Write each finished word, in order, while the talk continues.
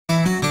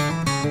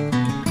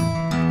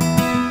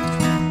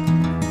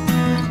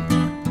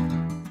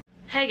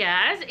Hey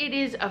guys, it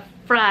is a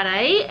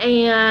Friday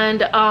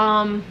and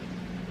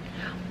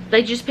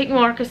they just picked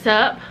Marcus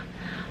up.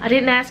 I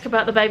didn't ask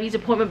about the baby's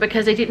appointment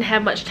because they didn't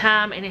have much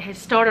time and it had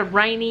started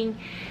raining,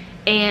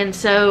 and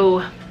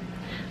so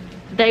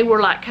they were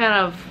like kind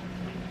of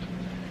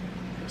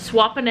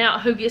swapping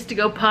out who gets to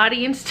go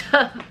potty and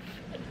stuff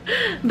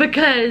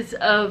because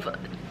of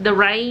the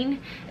rain,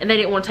 and they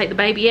didn't want to take the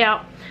baby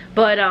out.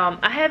 But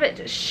I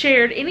haven't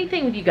shared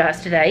anything with you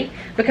guys today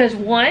because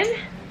one,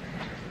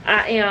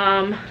 I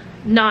am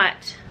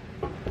not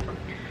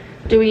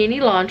doing any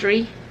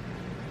laundry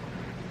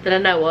that I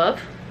know of.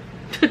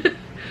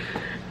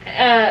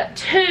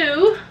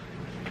 Two,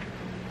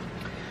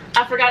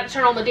 I forgot to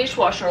turn on the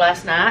dishwasher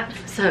last night,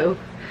 so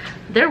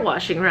they're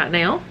washing right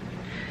now.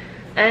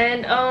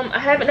 And I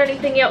haven't done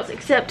anything else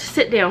except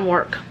sit down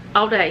work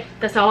all day.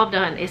 That's all I've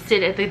done, is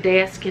sit at the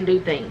desk and do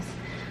things.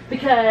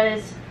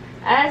 Because,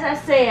 as I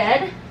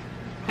said,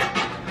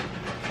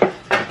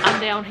 I'm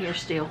down here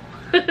still.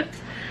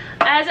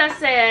 As I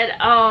said,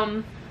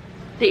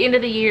 the end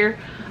of the year,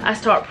 I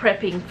start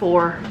prepping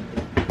for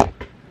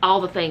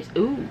all the things.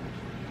 Ooh,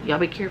 y'all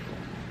be careful.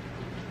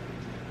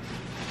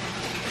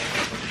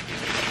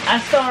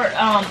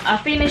 I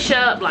finish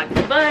up like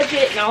the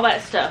budget and all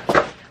that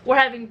stuff. We're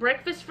having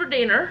breakfast for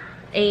dinner,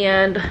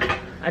 and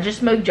I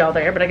just moved y'all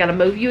there, but I gotta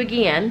move you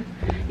again.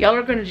 Y'all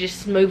are gonna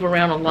just move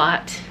around a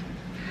lot.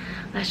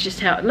 That's just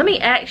how, let me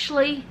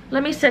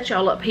set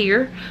y'all up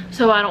here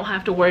so I don't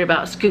have to worry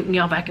about scooting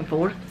y'all back and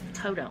forth.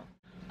 Hold on.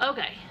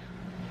 Okay,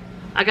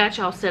 I got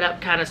y'all set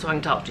up kind of so I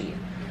can talk to you.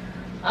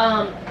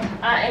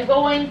 I am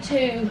going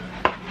to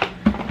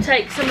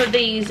take some of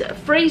these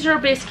freezer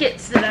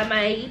biscuits that I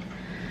made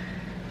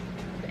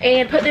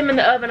and put them in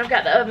the oven. I've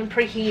got the oven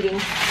preheating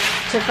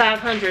to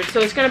 500, so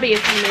it's going to be a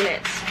few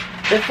minutes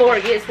before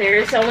it gets there.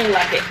 It's only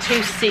like at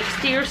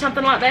 260 or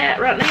something like that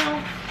right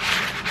now.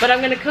 But I'm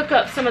going to cook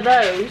up some of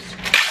those.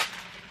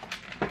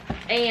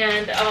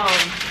 And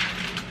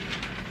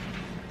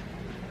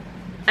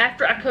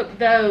after I cook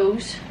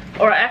those,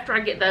 or after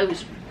I get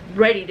those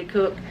ready to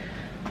cook,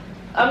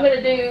 I'm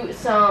going to do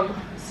some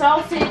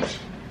sausage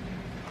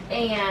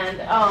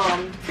and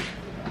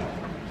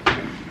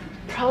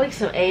probably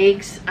some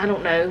eggs. I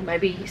don't know,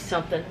 maybe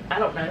something. I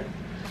don't know.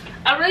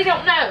 I really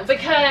don't know,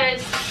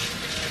 because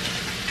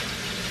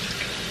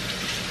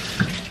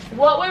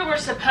what we were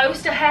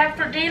supposed to have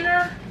for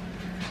dinner,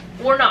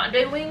 we're not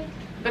doing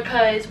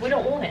because we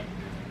don't want it.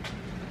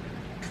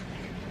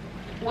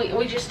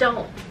 We just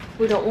don't.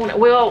 We don't want it.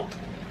 Well,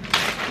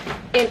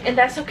 and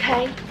that's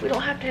okay. We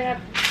don't have to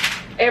have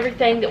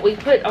everything that we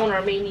put on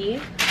our menu.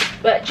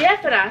 But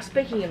Jeff and I,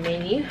 speaking of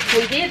menu,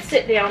 we did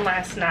sit down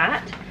last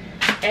night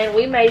and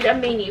we made a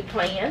menu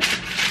plan.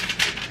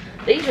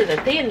 These are the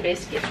thin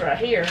biscuits right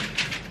here.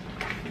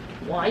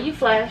 Why are you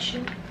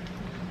flashing?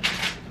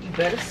 You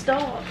better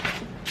stop.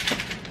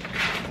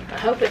 I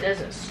hope it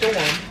doesn't storm.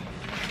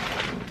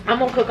 I'm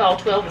going to cook all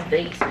 12 of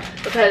these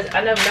because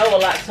I know Noah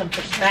likes them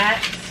for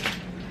snacks.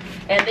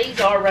 And these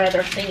are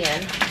rather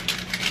thin.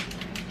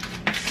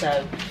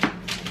 So,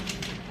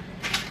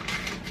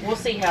 we'll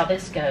see how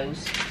this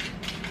goes.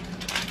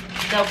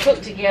 They'll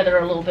cook together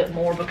a little bit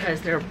more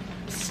because they're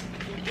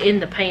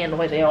in the pan the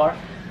way they are.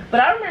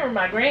 But I remember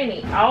my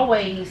granny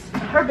always,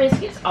 her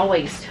biscuits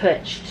always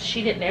touched.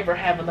 She didn't ever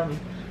have them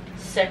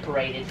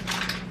separated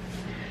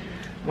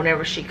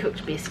whenever she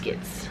cooked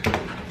biscuits.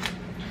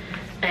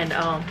 And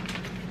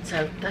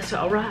so that's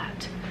all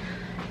right.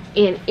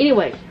 And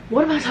anyway,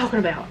 what am I talking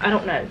about? I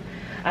don't know.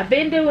 I've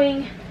been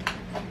doing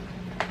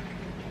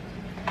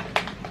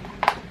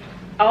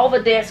all the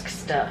desk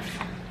stuff.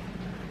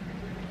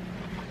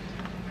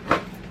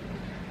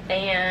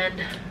 And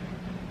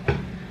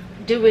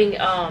doing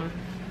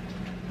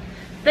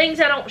things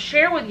I don't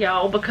share with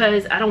y'all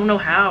because I don't know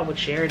how I would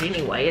share it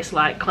anyway. It's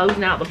like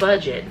closing out the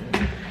budget.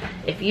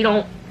 If you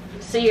don't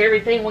see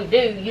everything we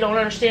do, you don't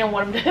understand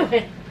what I'm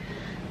doing.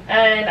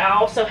 And I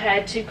also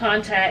had to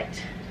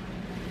contact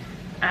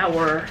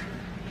our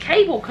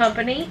cable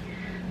company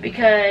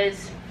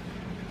because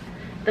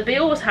the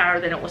bill was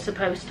higher than it was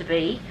supposed to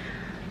be,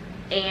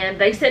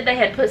 and they said they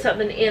had put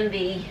something in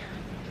the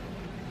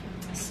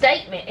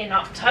statement in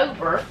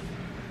October,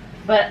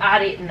 but I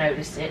didn't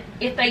notice it.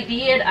 If they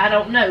did, I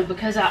don't know,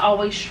 because I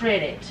always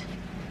shred it,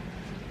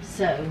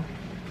 so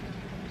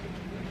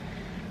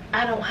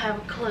I don't have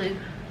a clue.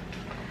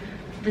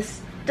 The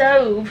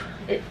stove,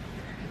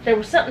 there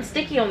was something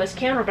sticky on this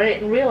counter, but I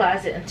didn't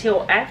realize it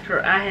until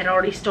after I had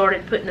already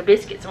started putting the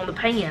biscuits on the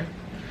pan.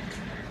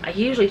 I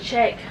usually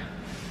check,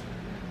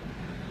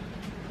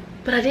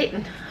 but I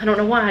didn't. I don't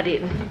know why I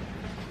didn't.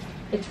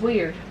 It's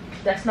weird.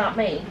 That's not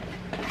me.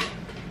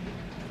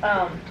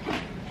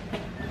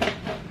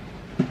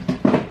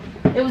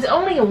 It was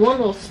only in one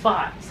little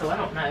spot, so I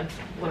don't know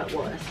what it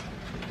was.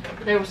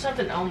 But there was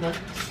something on the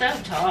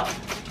stovetop,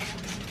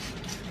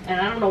 and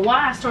I don't know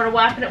why I started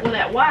wiping it with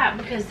that wipe,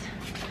 because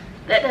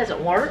that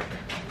doesn't work.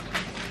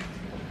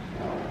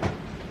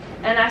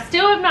 And I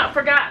still have not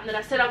forgotten that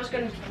I said I was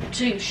going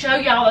to show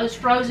y'all those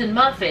frozen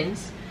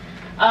muffins.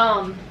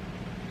 I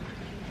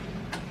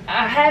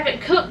I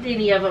haven't cooked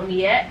any of them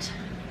yet.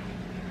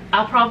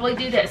 I'll probably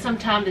do that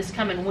sometime this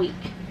coming week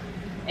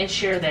and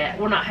share that.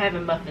 We're not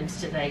having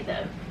muffins today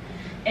though.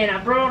 And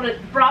I brought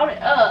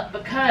it up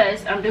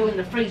because I'm doing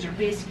the freezer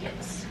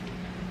biscuits.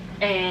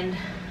 And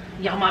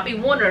y'all might be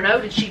wondering,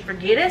 oh, did she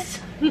forget us?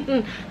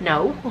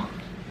 No.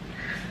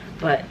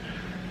 But,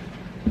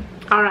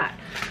 alright.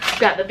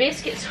 Got the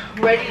biscuits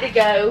ready to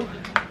go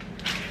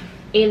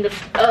in the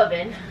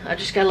oven. I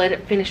just gotta let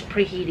it finish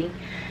preheating.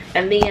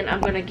 And then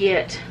I'm gonna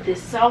get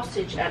this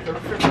sausage out of the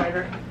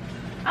refrigerator.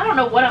 I don't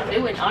know what I'm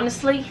doing,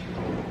 honestly.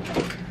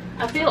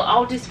 I feel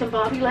all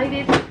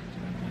discombobulated.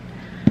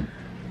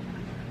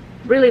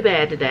 Really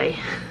bad today.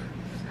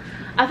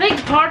 I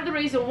think part of the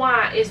reason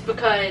why is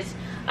because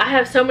I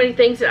have so many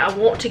things that I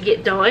want to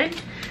get done.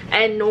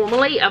 And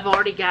normally I've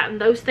already gotten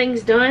those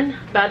things done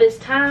by this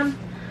time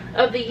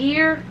of the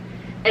year.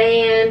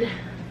 And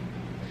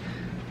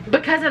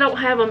because I don't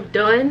have them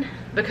done,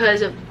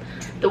 because of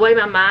the way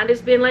my mind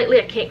has been lately,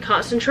 I can't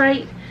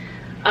concentrate.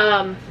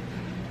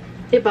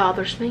 It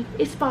bothers me.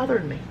 It's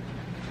bothering me.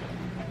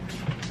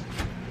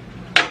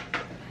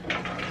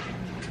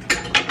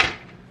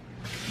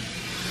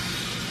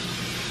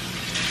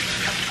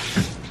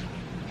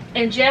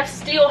 And Jeff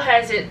still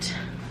hasn't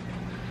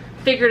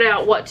figured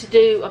out what to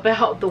do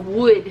about the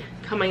wood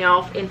coming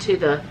off into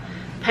the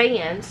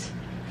pans.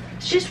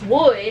 It's just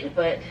wood,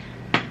 but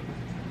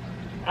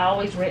I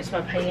always rinse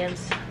my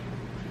pans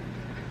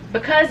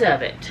because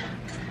of it.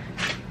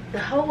 The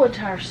whole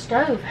entire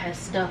stove has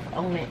stuff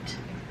on it.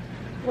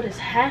 What has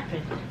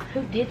happened?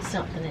 Who did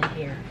something in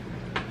here?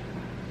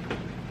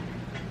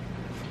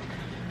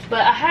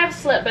 But I have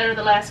slept better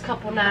the last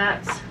couple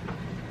nights,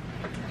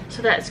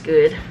 so that's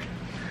good.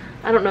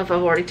 I don't know if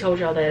I've already told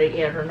y'all that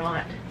yet or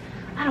not.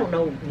 I don't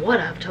know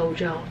what I've told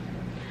y'all,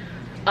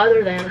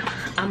 other than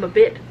I'm a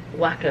bit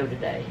wacko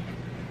today.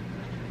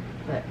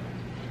 But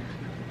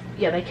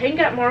yeah, they came and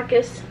got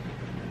Marcus,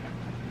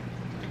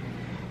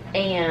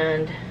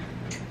 and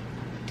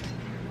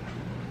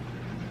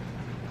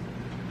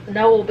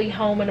Noah will be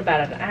home in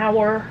about an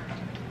hour.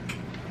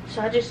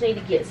 So I just need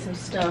to get some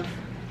stuff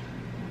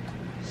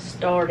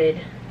started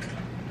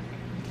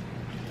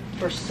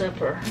for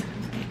supper.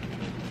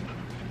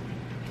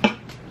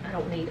 I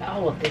don't need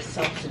all of this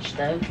sausage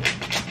though.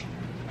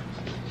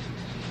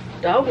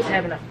 Dog is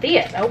having a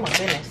fit. Oh my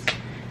goodness.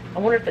 I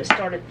wonder if it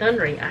started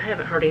thundering. I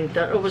haven't heard any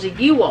thunder. Or was it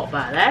you walk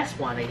by? That's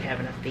why they're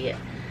having a fit.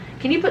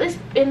 Can you put this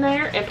in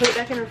there and put it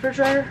back in the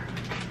refrigerator?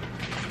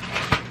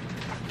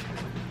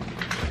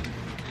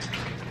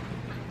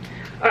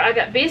 Alright, I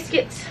got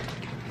biscuits,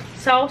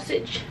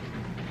 sausage.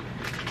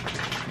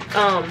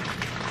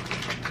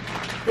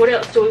 What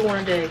else do we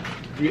want to do?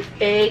 Grits.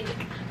 Egg,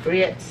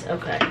 grits.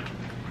 Okay.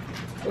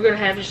 We're going to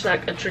have just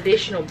like a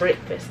traditional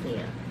breakfast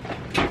then.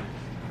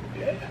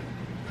 Yeah.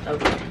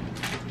 Okay.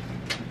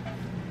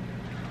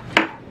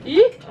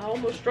 Eek, I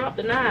almost dropped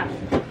the knife.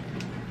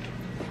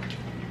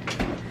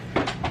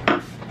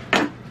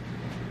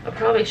 I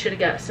probably should have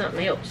got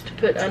something else to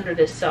put under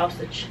this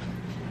sausage,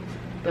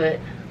 but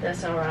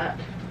that's alright.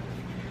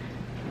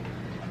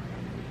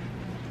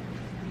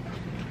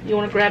 You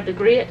want to grab the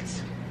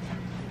grits?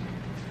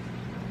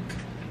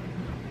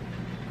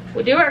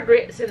 We do our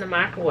grits in the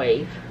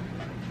microwave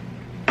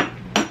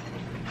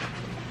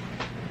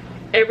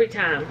every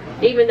time,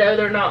 even though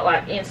they're not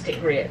like instant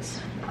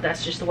grits.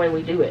 That's just the way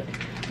we do it.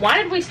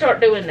 Why did we start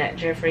doing that,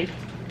 Jeffrey?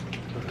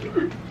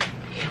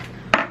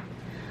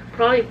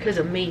 Probably because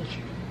of me.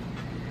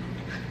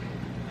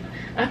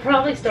 I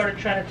probably started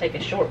trying to take a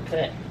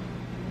shortcut.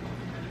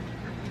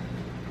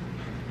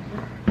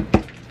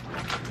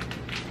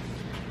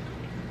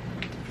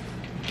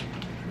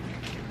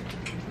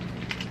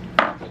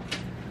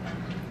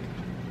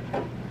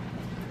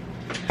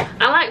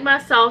 I like my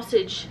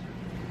sausage,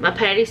 my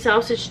patty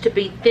sausage, to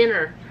be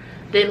thinner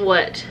than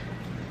what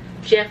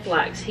Jeff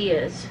likes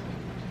his.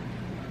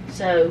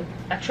 So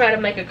I try to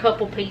make a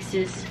couple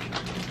pieces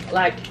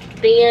like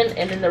thin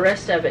and then the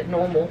rest of it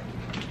normal,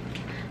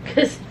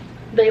 because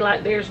they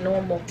like theirs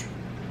normal.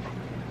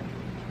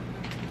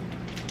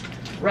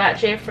 Right,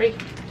 Jeffrey?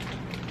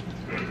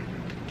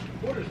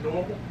 What is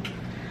normal?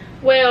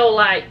 Well,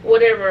 like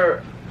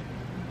whatever,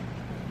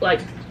 like,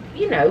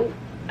 you know,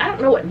 I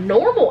don't know what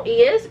normal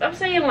is. I'm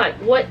saying like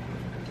what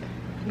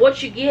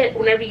you get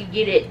whenever you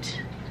get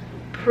it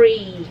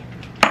pre-patted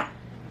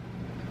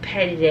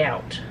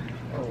out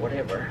or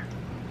whatever.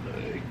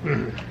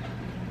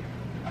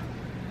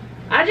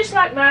 I just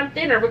like mine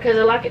thinner because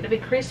I like it to be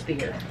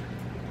crispier.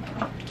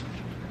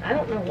 I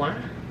don't know why.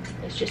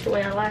 It's just the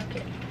way I like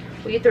it.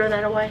 Will you throw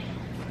that away?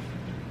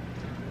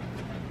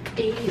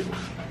 Ew.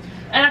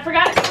 And I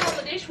forgot to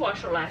throw the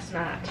dishwasher last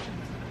night.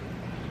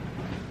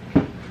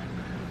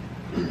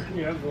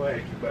 Yeah, I was going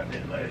to ask you about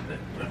that last night.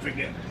 I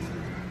forget.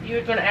 You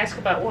were going to ask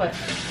about what?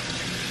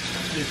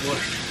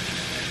 Dishwasher.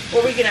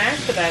 What were you going to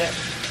ask about it?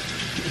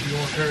 If you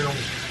want to turn it on.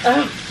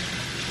 Oh.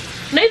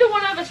 Neither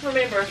one of us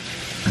remember.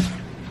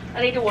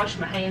 I need to wash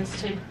my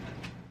hands too.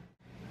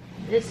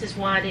 This is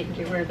why I didn't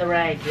get rid of the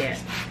rag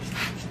yet.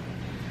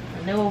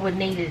 I knew I would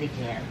need it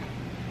again.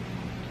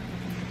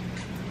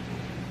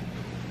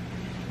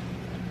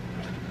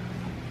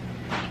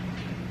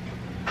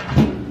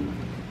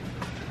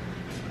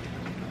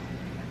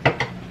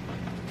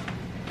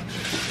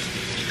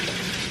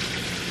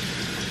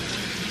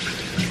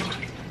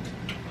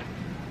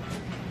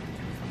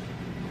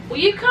 will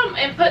you come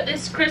and put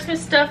this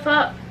Christmas stuff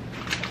up?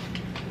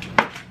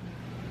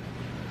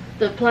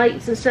 The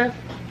plates and stuff.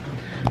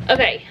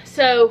 Okay,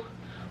 so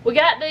we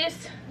got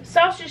this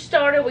sausage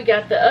started. We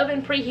got the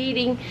oven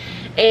preheating,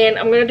 and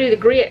I'm gonna do the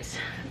grits.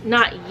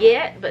 Not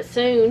yet, but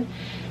soon.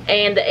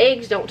 And the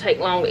eggs don't take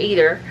long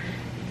either.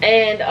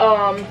 And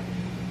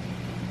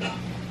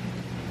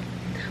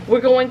we're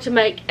going to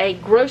make a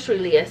grocery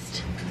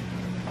list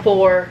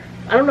for,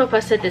 I don't know if I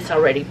said this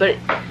already, but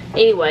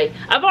anyway,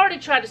 I've already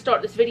tried to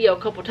start this video a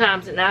couple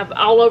times and I'm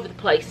all over the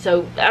place,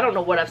 so I don't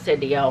know what I've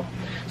said to y'all.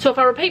 So if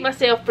I repeat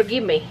myself,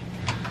 forgive me.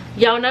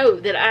 Y'all know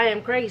that I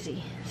am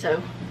crazy,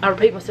 so I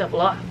repeat myself a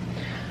lot.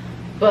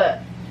 But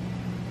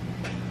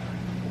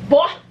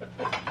boy,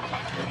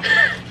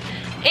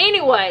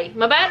 anyway,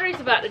 my battery's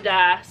about to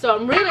die, so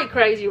I'm really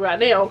crazy right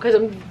now because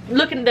I'm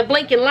looking at the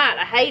blinking light.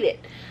 I hate it.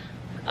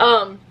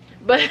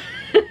 But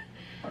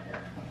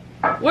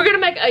we're gonna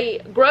make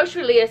a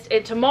grocery list,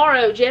 and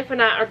tomorrow Jeff and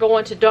I are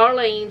going to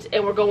Darlene's,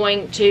 and we're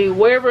going to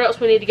wherever else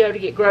we need to go to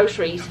get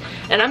groceries.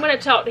 And I'm gonna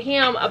talk to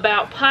him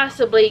about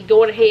possibly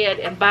going ahead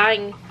and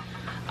buying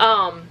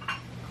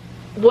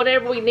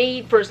whatever we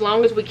need for as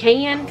long as we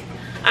can.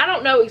 I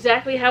don't know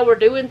exactly how we're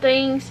doing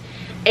things,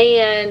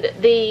 and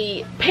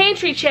the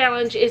pantry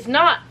challenge is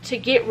not to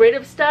get rid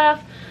of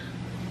stuff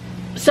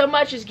so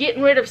much as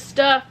getting rid of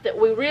stuff that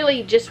we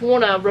really just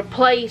want to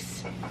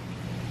replace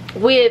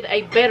with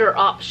a better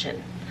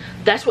option.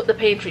 That's what the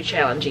pantry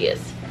challenge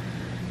is.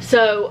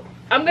 So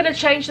I'm going to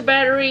change the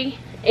battery,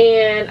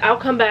 and I'll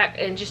come back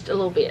in just a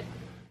little bit.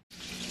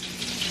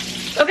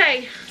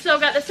 Okay, so I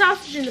got the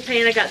sausage in the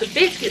pan, I got the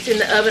biscuits in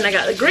the oven, I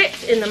got the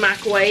grits in the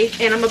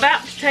microwave, and I'm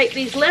about to take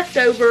these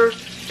leftover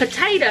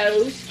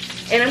potatoes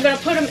and I'm going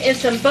to put them in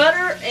some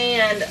butter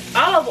and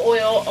olive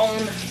oil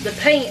on the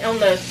pan, on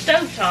the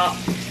stove top,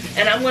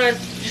 and I'm going to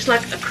just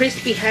like a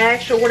crispy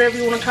hash or whatever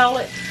you want to call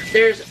it.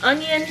 There's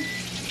onion,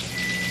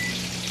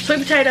 sweet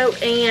potato,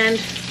 and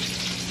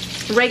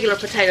regular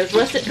potatoes,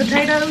 russet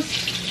potatoes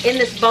in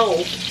this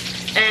bowl,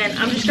 and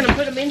I'm just going to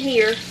put them in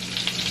here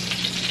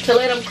to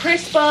let them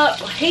crisp up,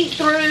 heat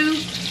through.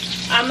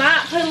 I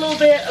might put a little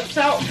bit of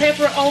salt and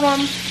pepper on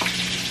them.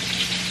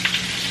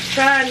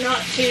 Try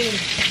not to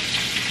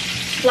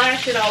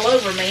splash it all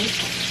over me.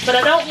 But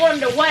I don't want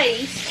them to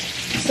waste,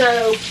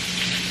 so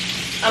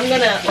I'm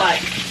going to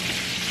like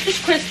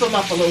just crisp them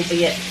up a little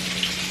bit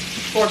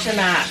for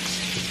tonight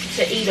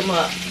to eat them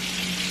up.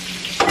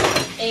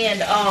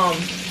 And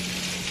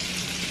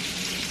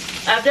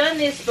I've done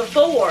this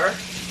before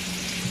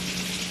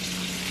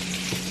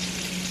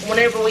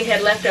whenever we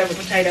had leftover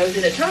potatoes,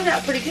 and it turned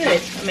out pretty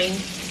good. I mean,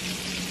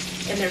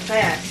 and they're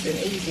fast and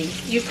easy.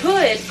 You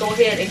could go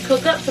ahead and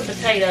cook up some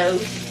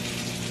potatoes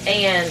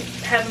and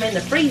have them in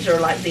the freezer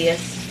like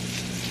this,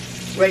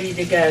 ready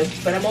to go.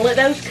 But I'm gonna let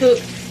those cook.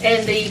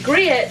 And the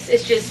grits,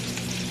 it's just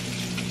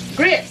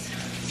grits,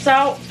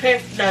 salt,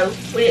 pepper. No,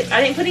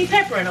 I didn't put any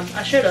pepper in them.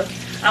 I should have.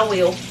 I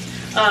will.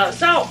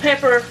 Salt,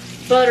 pepper,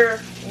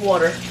 butter,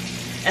 water,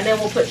 and then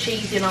we'll put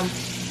cheese in them.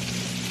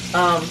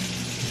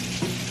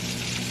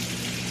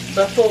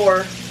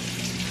 Before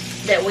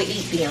that we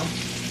eat them.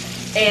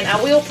 And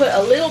I will put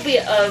a little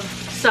bit of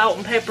salt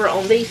and pepper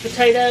on these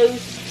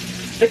potatoes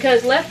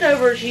because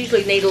leftovers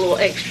usually need a little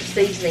extra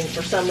seasoning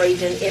for some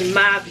reason in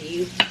my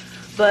view.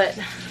 But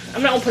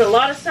I'm not going to put a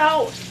lot of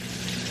salt,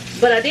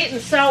 but I didn't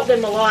salt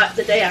them a lot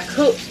the day I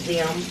cooked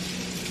them.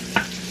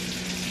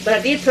 But I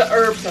did put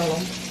herbs on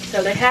them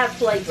so they have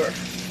flavor.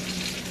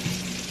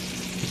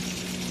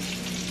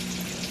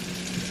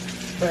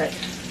 But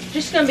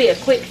just going to be a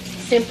quick,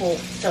 simple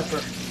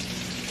supper.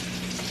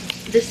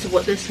 This is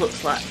what this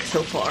looks like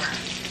so far.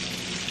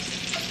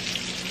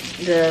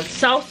 The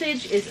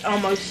sausage is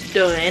almost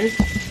done.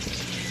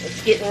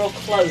 It's getting real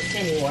close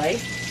anyway.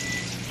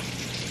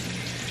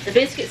 The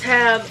biscuits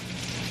have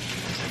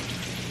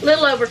a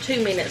little over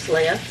 2 minutes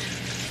left.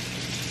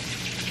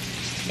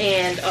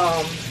 And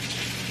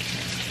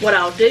what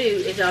I'll do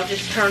is I'll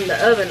just turn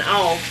the oven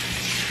off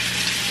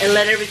and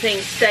let everything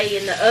stay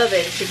in the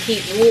oven to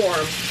keep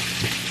warm.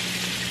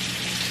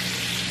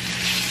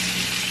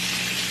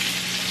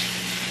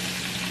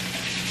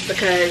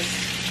 Because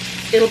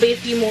it'll be a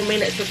few more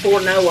minutes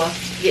before Noah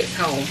gets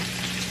home.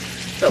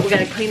 But we got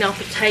to clean off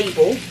the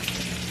table.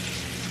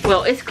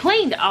 Well, it's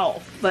cleaned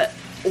off, but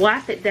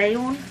wipe it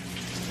down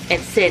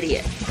and set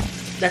it.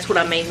 That's what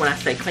I mean when I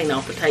say clean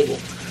off the table.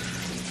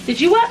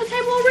 Did you wipe the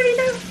table already,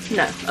 No?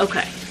 No.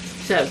 Okay.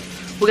 So,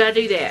 we got to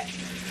do that.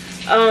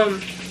 I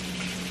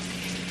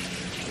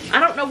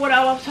don't know what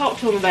I'll talk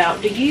to him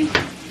about. Do you?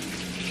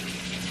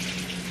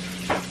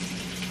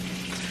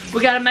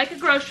 We got to make a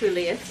grocery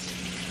list.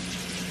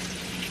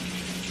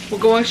 We're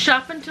going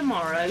shopping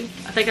tomorrow.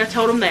 I think I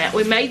told them that.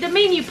 We made the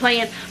menu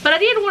plan, but I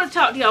did want to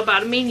talk to y'all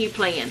about a menu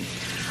plan.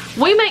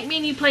 We make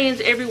menu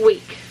plans every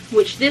week,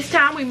 which this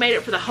time we made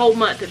it for the whole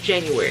month of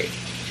January.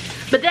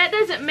 But that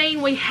doesn't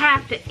mean we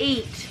have to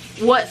eat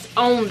what's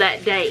on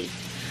that day.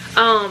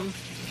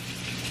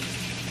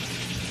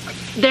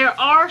 There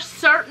are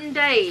certain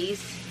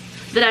days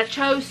that I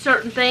chose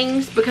certain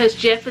things because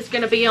Jeff is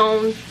going to be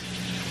on,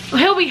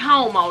 well, he'll be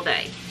home all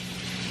day.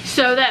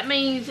 So that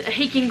means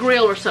he can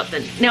grill or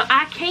something. Now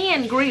I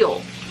can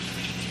grill,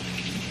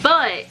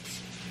 but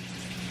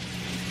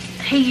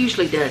he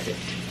usually doesn't.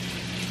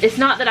 It's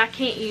not that I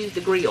can't use the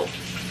grill,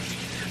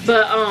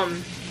 but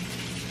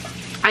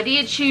I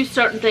did choose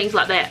certain things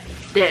like that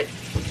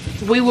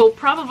we will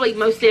probably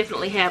most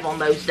definitely have on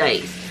those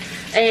days.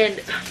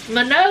 And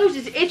my nose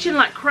is itching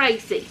like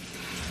crazy,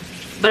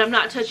 but I'm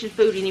not touching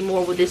food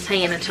anymore with this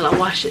hand until I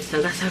wash it,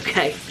 so that's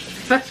okay.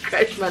 If I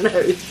scratch my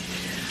nose.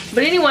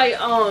 But anyway,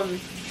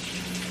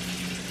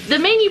 the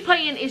menu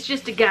plan is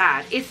just a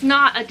guide. It's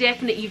not a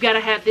definite, you gotta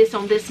have this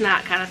on this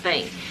night kind of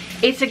thing.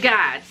 It's a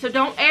guide. So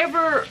don't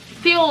ever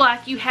feel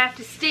like you have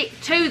to stick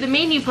to the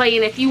menu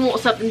plan if you want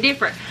something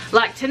different.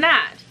 Like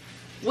tonight,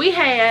 we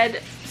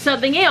had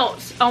something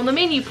else on the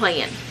menu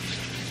plan.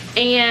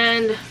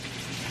 And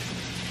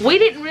we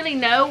didn't really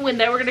know when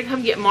they were gonna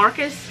come get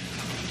Marcus.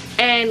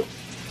 And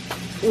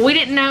we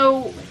didn't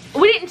know,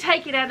 we didn't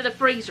take it out of the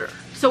freezer.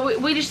 So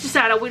we just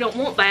decided we don't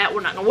want that.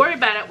 We're not gonna worry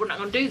about it. We're not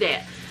gonna do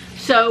that.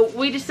 So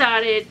we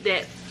decided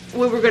that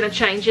we were gonna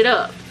change it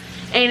up.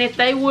 And if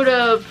they would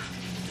have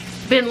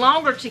been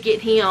longer to get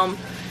him,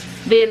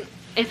 then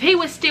if he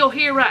was still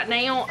here right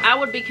now, I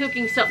would be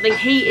cooking something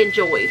he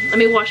enjoyed. Let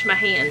me wash my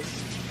hands.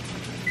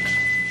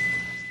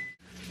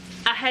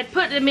 I had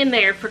put them in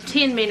there for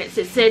 10 minutes.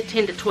 It said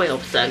 10 to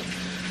 12, so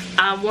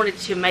I wanted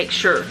to make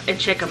sure and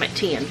check them at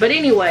 10. But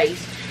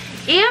anyways,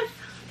 if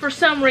for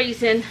some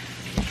reason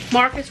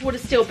Marcus would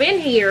have still been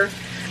here,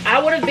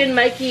 I would have been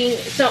making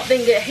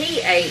something that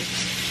he ate.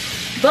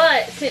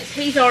 But since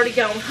he's already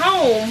gone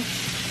home,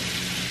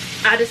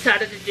 I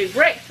decided to do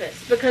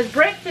breakfast, because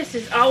breakfast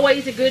is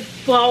always a good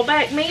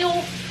fallback meal,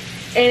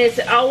 and it's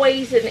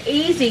always an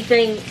easy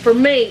thing for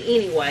me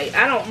anyway.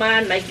 I don't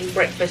mind making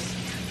breakfast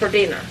for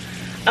dinner.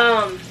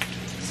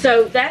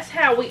 So that's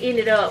how we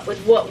ended up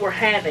with what we're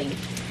having,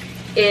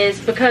 is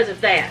because of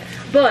that.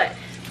 But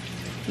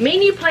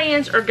menu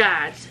plans are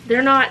guides.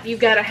 They're not, you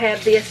gotta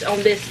have this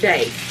on this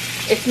day.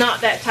 It's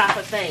not that type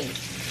of thing.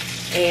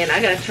 And I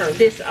gotta turn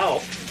this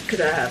off, because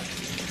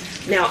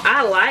now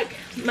I like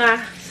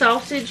my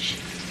sausage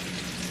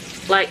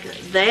like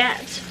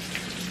that.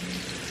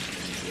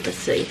 Let's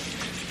see,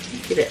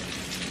 get it,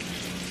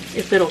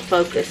 if it'll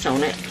focus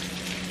on it.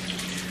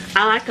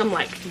 I like them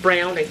like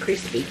brown and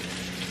crispy,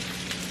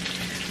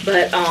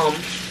 but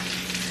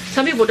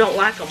some people don't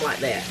like them like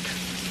that.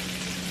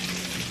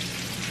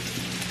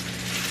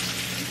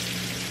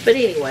 But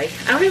anyway,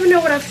 I don't even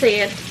know what I've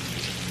said,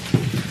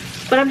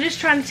 but I'm just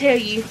trying to tell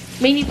you,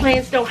 menu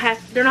plans don't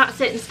have, they're not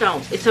set in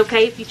stone. It's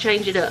okay if you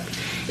change it up.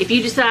 If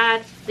you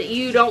decide that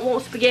you don't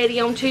want spaghetti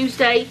on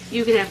Tuesday,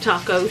 you can have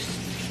tacos.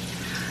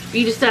 If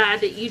you decide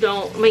that you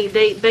don't, I mean,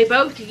 they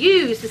both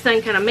use the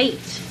same kind of meat.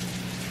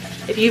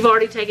 If you've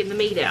already taken the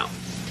meat out,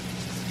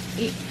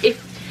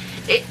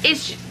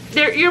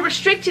 you're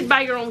restricted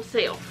by your own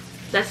self.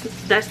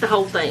 That's the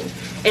whole thing.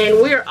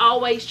 And we're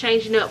always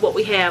changing up what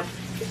we have.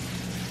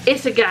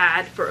 It's a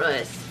guide for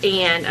us,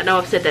 and I know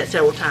I've said that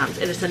several times,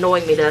 and it's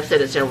annoying me that I've said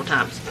it several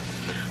times.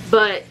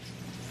 But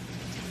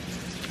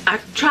I'm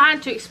trying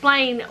to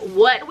explain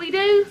what we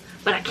do,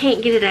 but I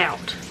can't get it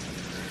out.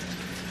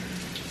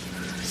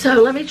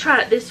 So let me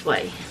try it this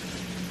way.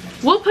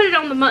 We'll put it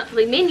on the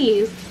monthly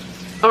menu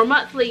or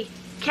monthly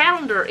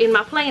calendar in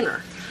my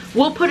planner.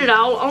 We'll put it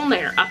all on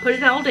there. I put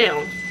it all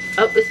down.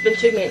 Oh, it's been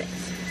 2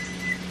 minutes.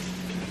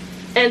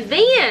 And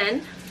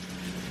then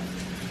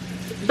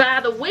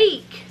by the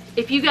week,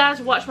 if you guys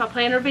watch my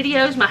planner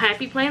videos, my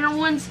happy planner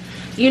ones,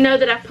 you know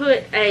that I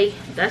put a,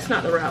 that's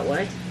not the right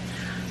way,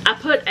 I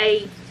put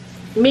a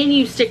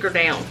menu sticker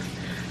down.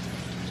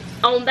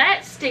 On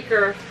that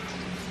sticker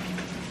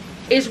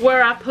is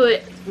where I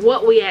put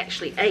what we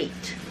actually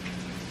ate.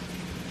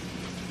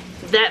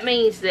 That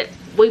means that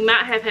we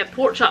might have had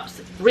pork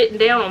chops written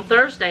down on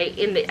Thursday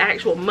in the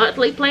actual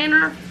monthly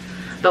planner,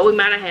 but we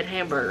might have had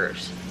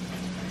hamburgers.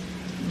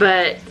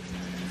 But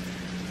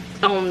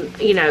on,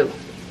 you know,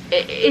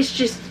 it's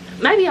just,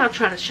 maybe I'll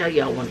try to show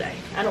y'all one day.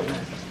 I don't know.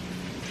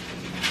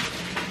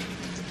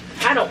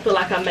 I don't feel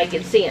like I'm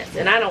making sense,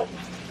 and I don't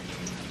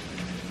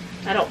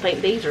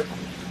think these are,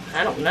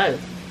 I don't know.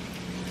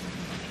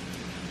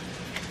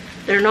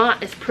 They're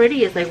not as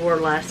pretty as they were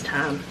last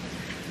time.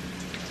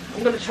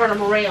 I'm going to turn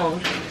them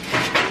around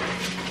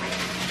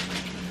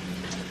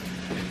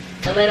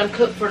and let them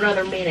cook for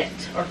another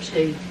minute or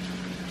two.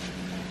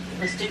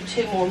 Let's do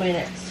 2 more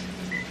minutes.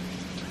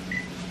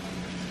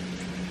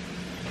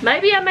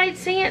 Maybe I made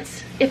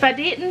sense. If I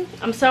didn't,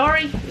 I'm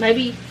sorry.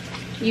 Maybe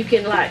you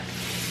can like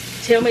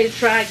tell me to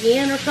try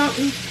again or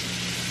something,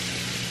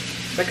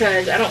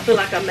 because I don't feel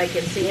like I'm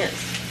making sense.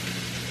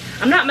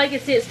 I'm not making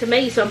sense to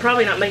me, so I'm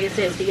probably not making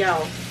sense to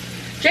y'all.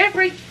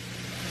 Jeffrey,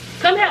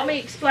 come help me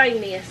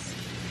explain this.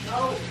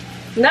 No.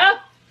 No?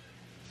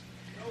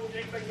 No,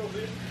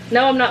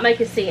 no, I'm not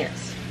making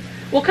sense.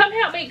 Well, come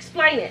help me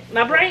explain it.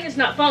 My brain is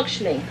not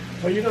functioning.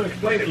 Well, you don't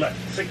explain it like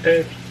 6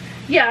 times.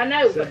 Yeah, I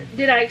know, but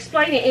did I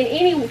explain it in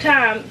any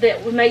time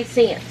that made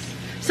sense?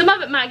 Some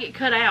of it might get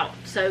cut out,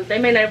 so they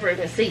may never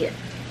even see it.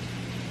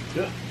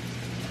 Yeah.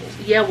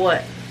 Yeah,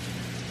 what?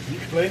 You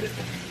explained it?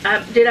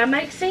 Did I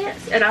make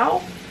sense at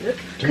all? Yep.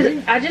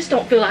 Because I just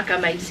don't feel like I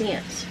made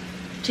sense.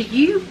 To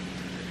you?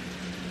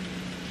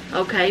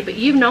 Okay, but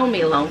you've known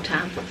me a long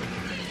time.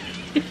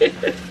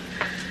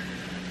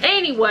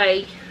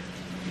 Anyway,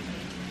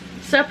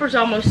 supper's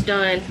almost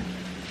done.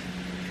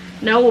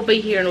 Noah will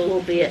be here in a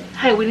little bit.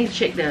 Hey, we need to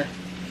check the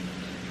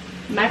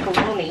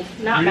macaroni.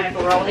 Not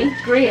macaroni,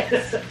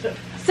 grits.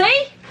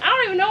 See? I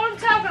don't even know what I'm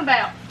talking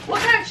about.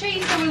 What kind of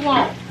cheese do we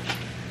want?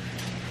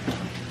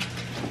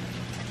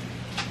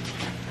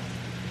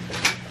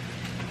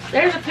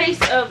 There's a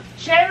piece of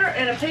cheddar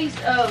and a piece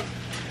of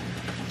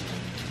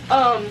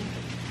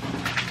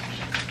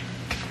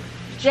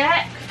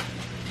Jack,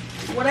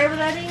 whatever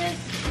that is.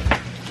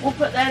 We'll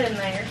put that in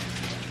there.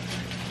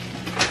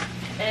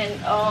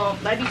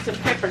 And maybe some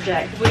pepper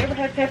jack. Have we ever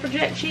had pepper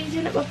jack cheese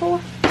in it before?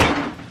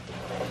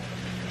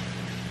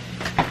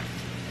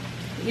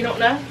 You don't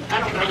know? I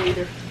don't know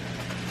either.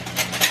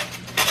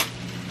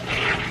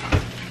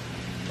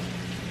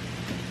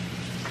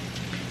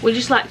 We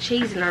just like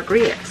cheese in our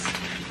grits.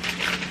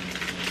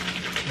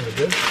 Very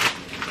good.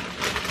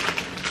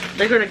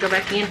 They're going to go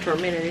back in for a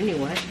minute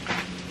anyway.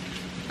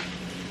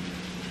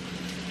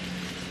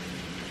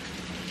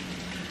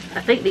 I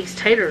think these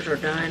taters are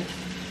done.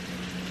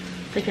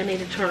 I think I need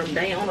to turn them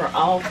down or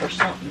off or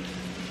something.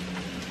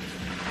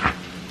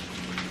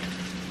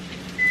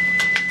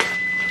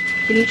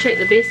 Can you check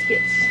the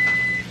biscuits?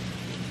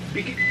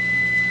 Biscuit?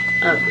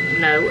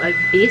 No, a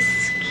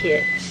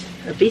biscuit.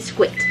 A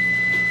biscuit.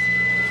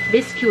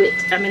 Biscuit,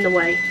 I'm in the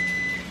way.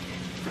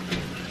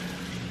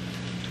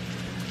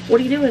 What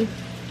are you doing?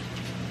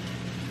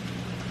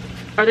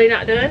 Are they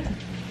not done?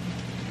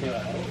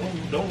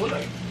 Don't look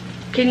like it.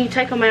 Can you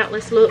take them out?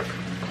 Let's look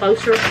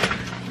closer.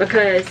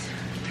 Because,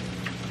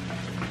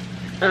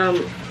 I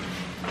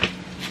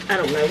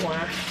don't know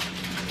why.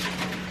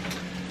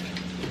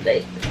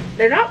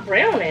 They're not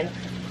browning.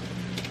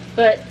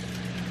 But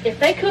if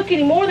they cook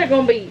anymore, they're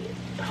going to be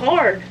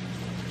hard.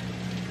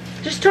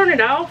 Just turn it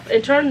off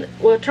and turn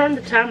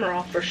the timer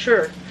off for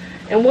sure.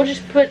 And we'll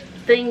just put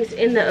things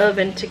in the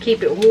oven to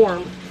keep it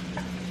warm.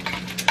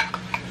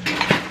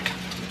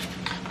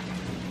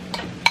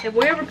 Have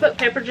we ever put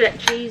pepper jack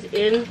cheese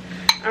in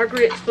our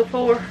grits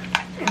before?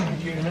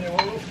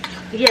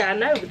 Yeah, I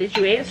know, but did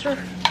you answer?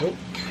 Nope.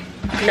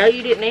 No,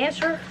 you didn't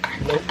answer?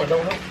 Nope, I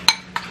don't know.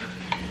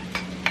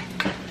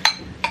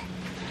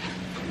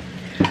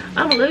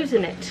 I'm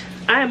losing it.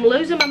 I am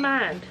losing my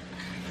mind.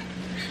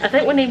 I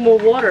think we need more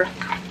water.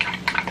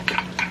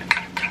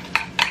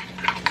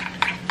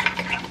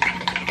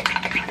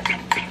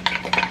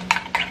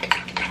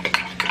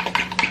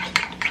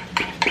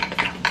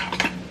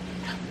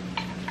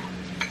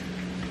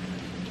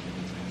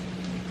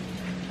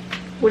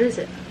 What is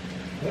it?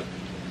 What?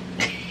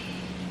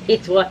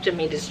 He's watching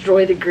me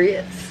destroy the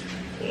grits.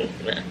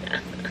 Nut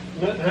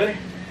and honey?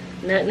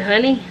 Nut and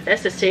honey?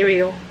 That's a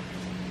cereal.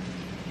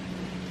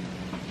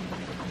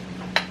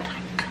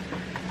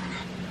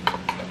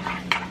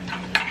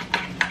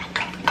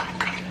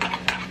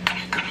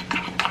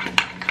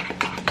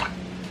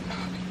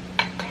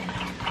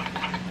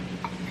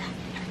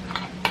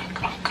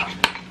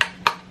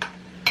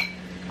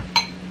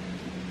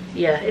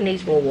 Yeah, it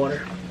needs more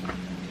water.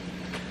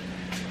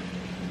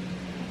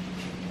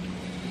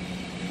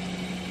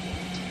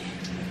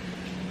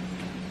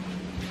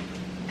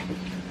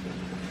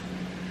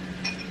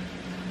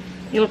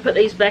 You want to put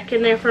these back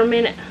in there for a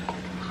minute?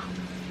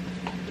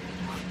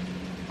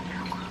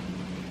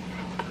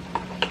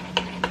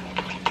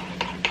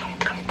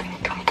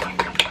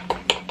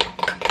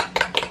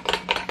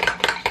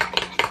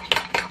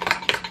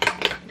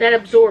 That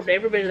absorbed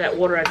every bit of that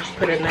water I just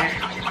put in there.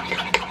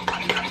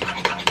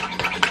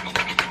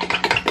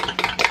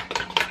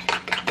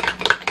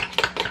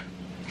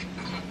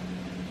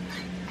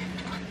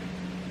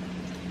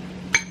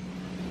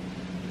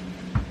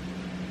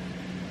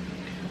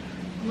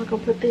 I'm not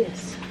gonna put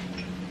this.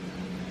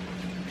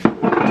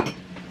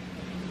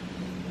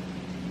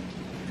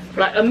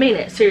 Like a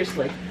minute,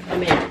 seriously, a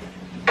minute.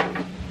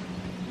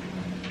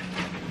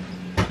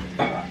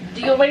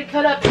 Do you want me to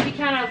cut up any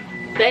kind of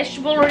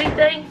vegetable or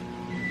anything?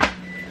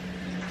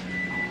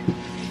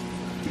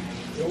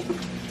 Nope.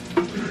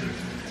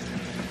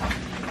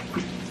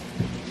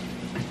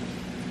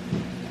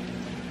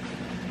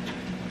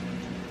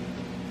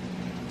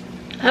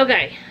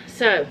 Okay,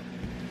 so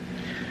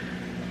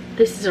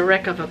this is a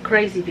wreck of a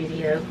crazy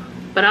video,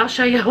 but I'll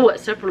show you what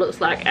supper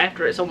looks like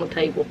after it's on the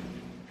table.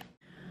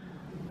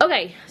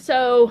 Okay,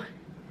 so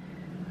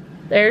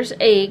there's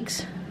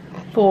eggs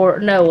for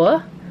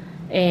Noah,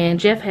 and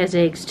Jeff has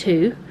eggs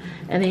too.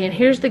 And then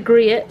here's the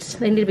grits.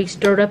 They need to be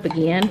stirred up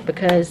again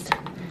because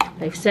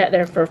they've sat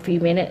there for a few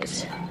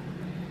minutes,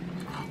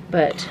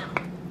 but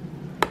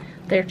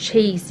they're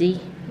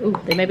cheesy. Ooh,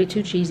 they may be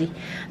too cheesy.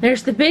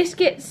 There's the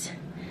biscuits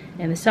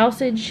and the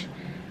sausage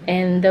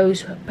and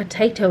those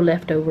potato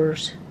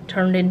leftovers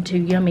turned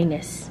into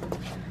yumminess.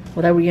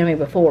 Well, they were yummy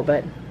before,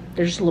 but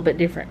they're just a little bit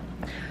different.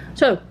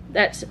 So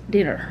that's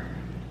dinner.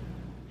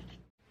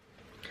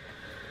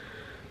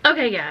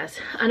 Okay guys,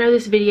 I know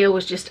this video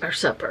was just our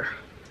supper,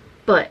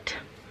 but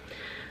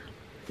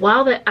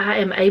while that I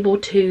am able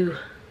to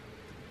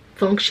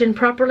function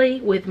properly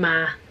with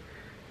my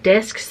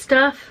desk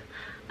stuff,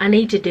 I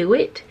need to do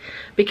it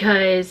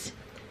because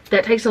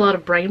that takes a lot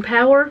of brain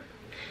power,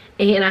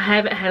 and I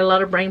haven't had a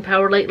lot of brain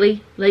power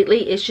lately.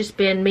 It's just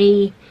been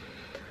me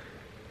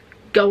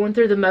going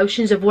through the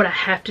motions of what I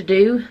have to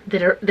do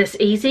that's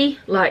easy,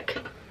 like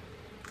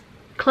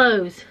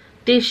clothes,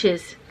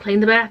 dishes, clean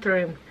the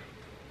bathroom,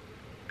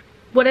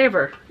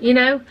 whatever, you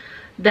know,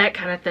 that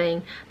kind of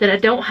thing, that I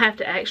don't have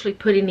to actually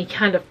put any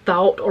kind of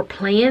thought or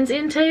plans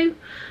into.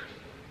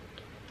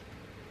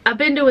 I've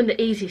been doing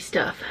the easy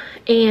stuff,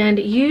 and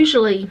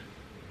usually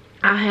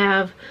I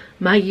have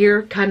my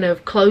year kind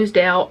of closed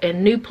out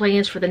and new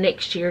plans for the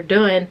next year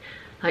done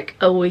like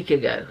a week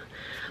ago.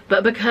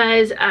 But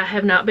because I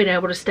have not been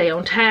able to stay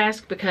on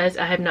task, because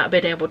I have not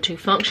been able to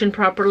function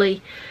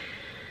properly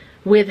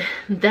with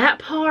that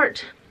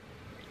part,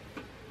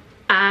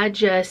 I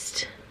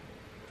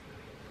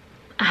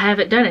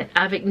haven't done it.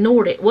 I've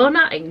ignored it. Well,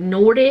 not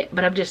ignored it,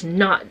 but I've just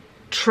not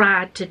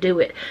tried to do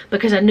it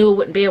because I knew I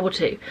wouldn't be able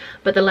to.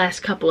 But the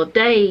last couple of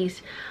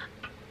days,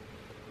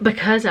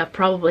 because I've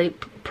probably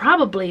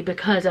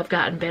because I've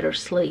gotten better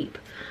sleep,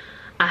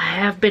 I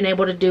have been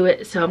able to do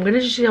it. So I'm going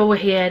to just go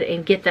ahead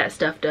and get that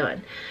stuff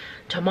done.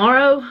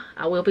 Tomorrow,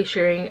 I will be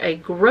sharing a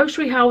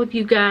grocery haul with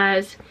you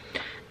guys.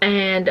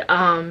 And,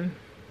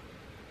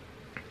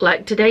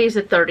 like today is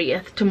the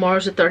 30th.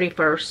 Tomorrow's the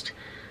 31st.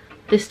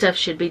 This stuff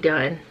should be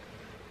done.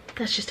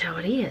 That's just how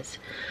it is.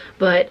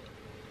 But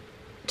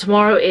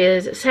tomorrow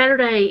is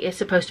Saturday. It's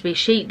supposed to be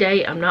sheet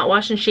day. I'm not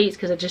washing sheets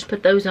because I just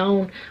put those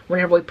on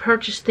whenever we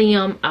purchased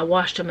them. I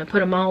washed them and put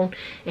them on.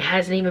 It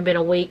hasn't even been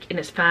a week and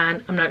it's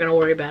fine. I'm not going to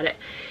worry about it.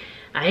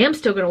 I am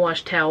still going to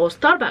wash towels.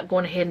 Thought about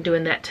going ahead and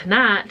doing that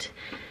tonight,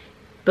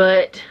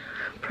 but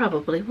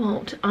probably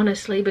won't,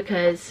 honestly,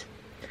 because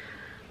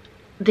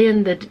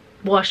then the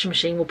washing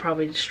machine will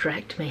probably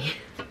distract me.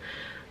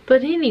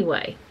 But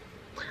anyway,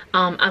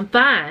 I'm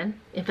fine.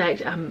 In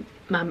fact,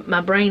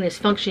 my brain is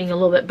functioning a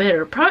little bit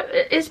better.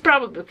 It's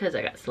probably because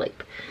I got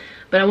sleep.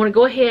 But I want to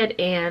go ahead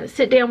and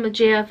sit down with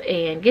Jeff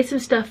and get some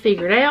stuff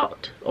figured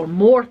out, or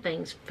more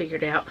things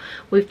figured out.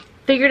 We've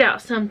figured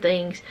out some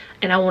things,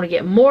 and I want to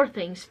get more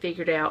things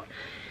figured out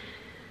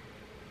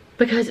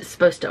because it's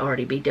supposed to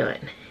already be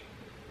done.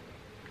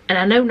 And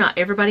I know not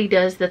everybody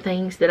does the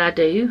things that I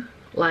do,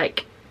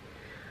 like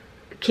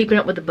keeping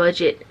up with the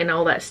budget and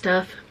all that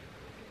stuff,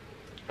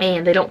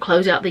 and they don't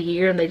close out the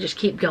year and they just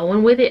keep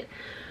going with it.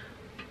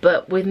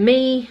 But with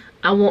me,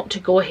 I want to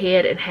go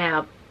ahead and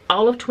have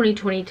all of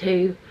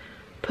 2022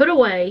 put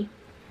away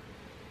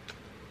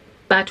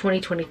by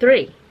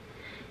 2023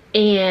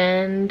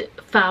 and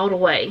filed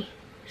away.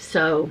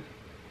 So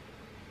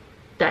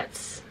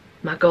that's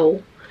my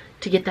goal,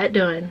 to get that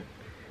done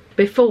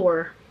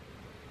before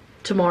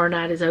tomorrow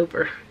night is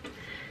over.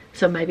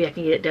 So maybe I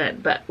can get it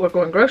done. But we're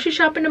going grocery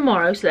shopping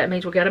tomorrow, so that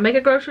means we got to make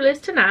a grocery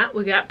list tonight.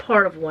 We got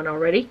part of one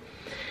already.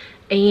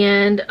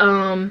 And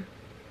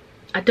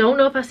I don't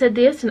know if I said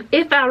this, and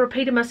if I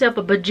repeated myself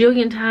a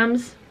bajillion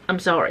times, I'm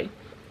sorry.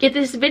 If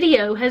this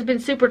video has been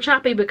super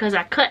choppy because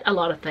I cut a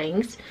lot of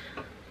things,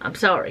 I'm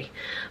sorry,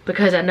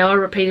 because I know I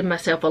repeated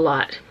myself a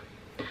lot.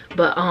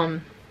 But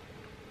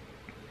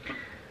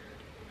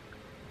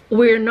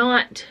we're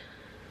not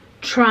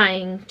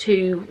trying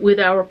to, with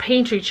our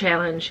pantry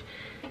challenge,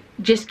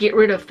 just get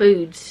rid of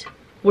foods.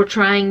 We're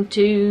trying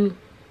to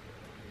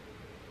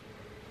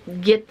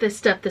get the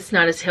stuff that's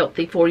not as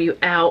healthy for you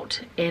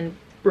out and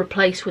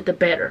replace with the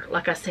better,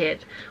 like I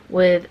said,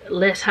 with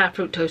less high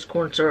fructose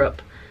corn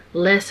syrup,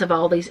 less of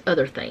all these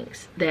other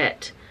things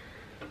that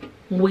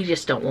we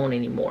just don't want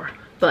anymore.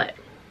 But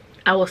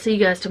I will see you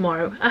guys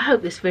tomorrow. I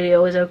hope this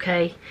video is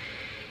okay,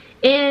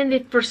 and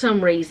if for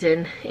some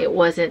reason it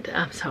wasn't,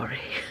 I'm sorry.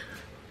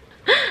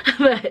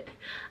 But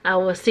I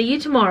will see you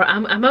tomorrow.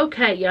 I'm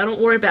okay. Y'all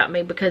don't worry about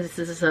me because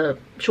this is a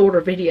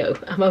shorter video.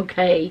 I'm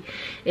okay.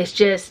 It's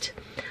just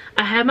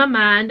I have my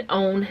mind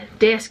on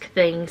desk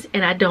things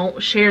and I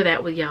don't share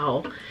that with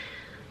y'all.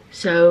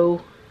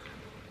 So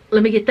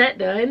let me get that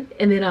done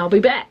and then I'll be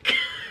back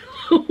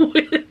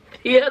with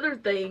the other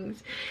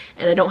things,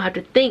 and I don't have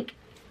to think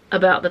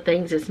about the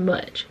things as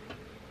much.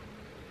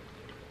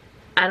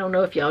 I don't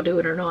know if y'all do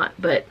it or not,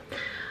 but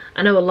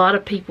I know a lot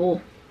of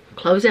people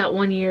close out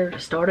one year to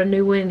start a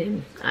new one,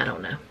 and I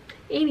don't know.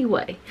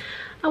 Anyway,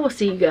 I will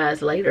see you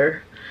guys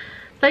later.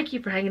 Thank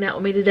you for hanging out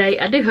with me today.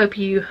 I do hope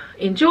you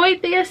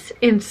enjoyed this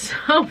in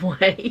some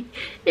way,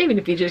 even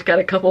if you just got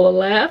a couple of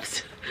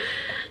laughs.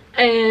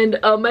 And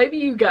maybe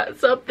you got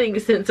something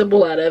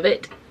sensible out of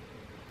it.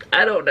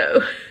 I don't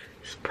know.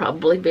 It's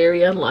probably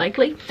very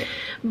unlikely.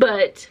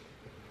 But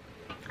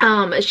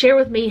share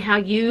with me how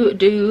you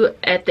do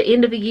at the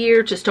end of the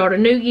year to start a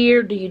new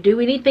year. Do you do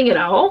anything at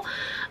all?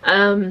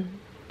 And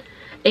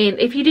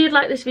if you did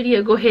like this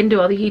video, go ahead and do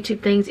all the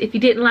YouTube things. If you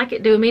didn't like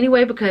it, do them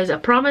anyway, because I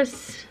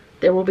promise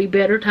there will be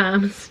better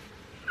times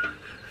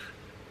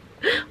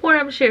where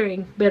I'm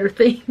sharing better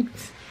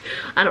things.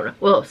 I don't know.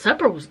 Well,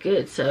 supper was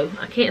good, so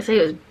I can't say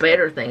it was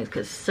better things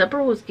because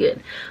supper was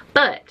good.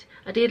 But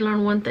I did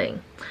learn one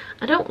thing.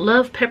 I don't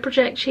love pepper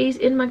jack cheese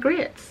in my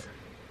grits.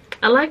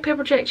 I like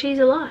pepper jack cheese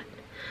a lot,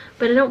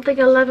 but I don't think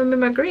I love them in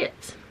my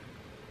grits.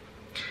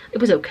 It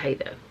was okay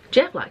though.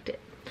 Jeff liked it.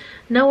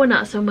 Noah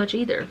not so much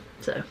either.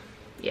 So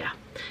yeah.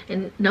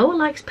 And Noah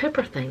likes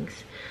pepper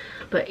things.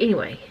 But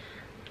anyway,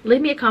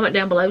 leave me a comment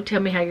down below.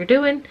 Tell me how you're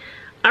doing.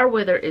 Our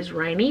weather is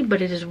rainy,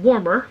 but it is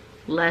warmer.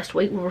 Last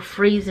week we were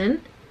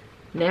freezing.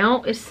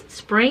 Now it's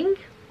spring.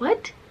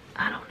 What?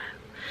 I don't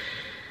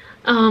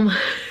know.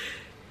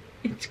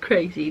 It's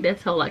crazy.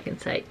 That's all I can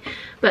say.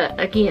 But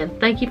again,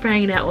 thank you for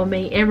hanging out with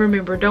me. And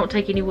remember, don't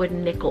take any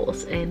wooden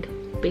nickels. And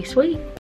be sweet.